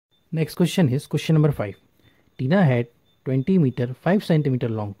Next question is question number 5. Tina had 20 meter 5 centimeter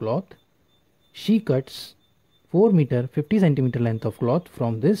long cloth. She cuts 4 meter 50 centimeter length of cloth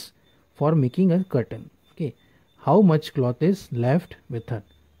from this for making a curtain. Okay, how much cloth is left with her?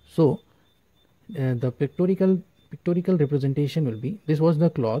 So the pictorial representation will be, this was the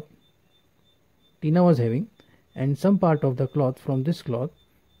cloth Tina was having, and some part of the cloth from this cloth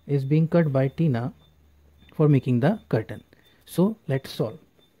is being cut by Tina for making the curtain. So let's solve.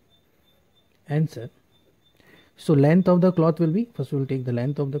 Answer. So length of the cloth will be, first we will take the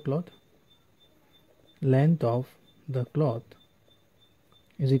length of the cloth. Length of the cloth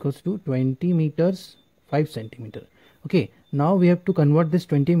is equals to 20 meters 5 centimeter. Okay, now we have to convert this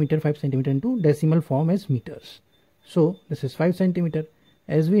 20 meter 5 centimeter into decimal form as meters. So this is 5 centimeter.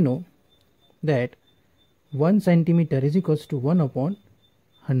 As we know that 1 centimeter is equals to 1 upon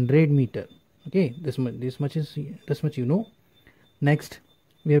 100 meter. Okay, this much you know. Next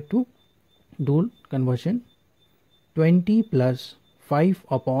we have to do conversion. 20 plus 5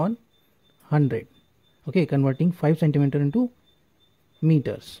 upon 100. Okay, converting 5 centimeter into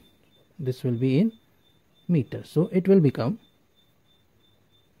meters. This will be in meters. So it will become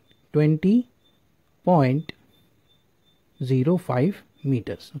 20.05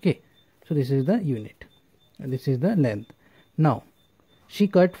 meters. Okay, so this is the unit and this is the length. Now she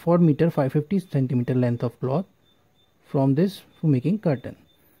cut 4 meter 550 centimeter length of cloth from this for making curtain.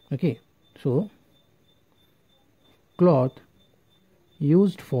 Okay, so cloth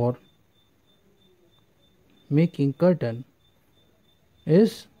used for making curtain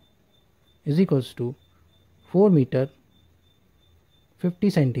is equals to 4 meter 50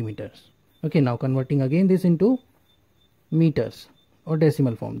 centimeters. Okay, now converting again this into meters or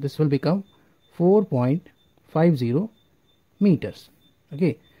decimal form, this will become 4.50 meters.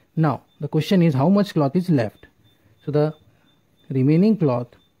 Okay, now the question is how much cloth is left. So the remaining cloth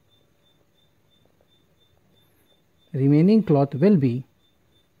will be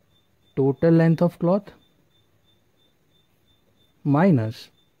total length of cloth minus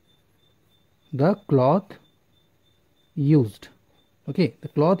the cloth used. Okay, the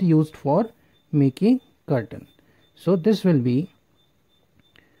cloth used for making curtain. So this will be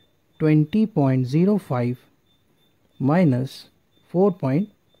 20.05 minus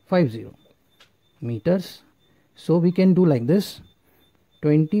 4.50 meters. So we can do like this: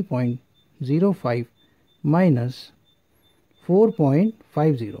 20.05 minus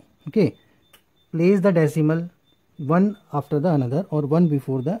 4.50. Okay, place the decimal one after the another or one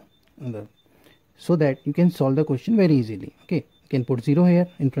before the other, so that you can solve the question very easily. Okay, you can put 0 here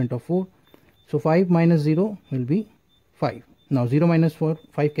in front of 4. So 5 minus 0 will be 5. Now 0 minus 4,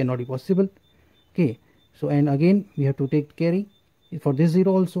 5 cannot be possible. Okay, so and again we have to take carry for this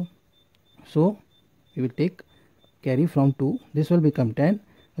 0 also. So we will take carry from 2. This will become 10.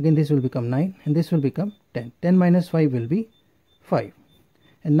 Again this will become 9 and this will become 10. 10 minus 5 will be 5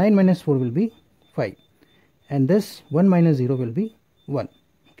 and 9 minus 4 will be 5, and this 1 minus 0 will be 1.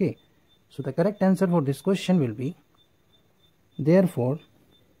 Okay, so the correct answer for this question will be, therefore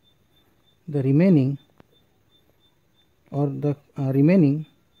the remaining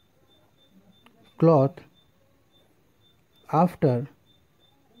cloth after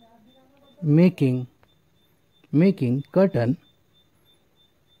making curtain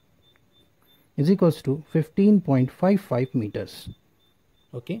is equals to 15.55 meters.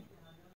 Okay.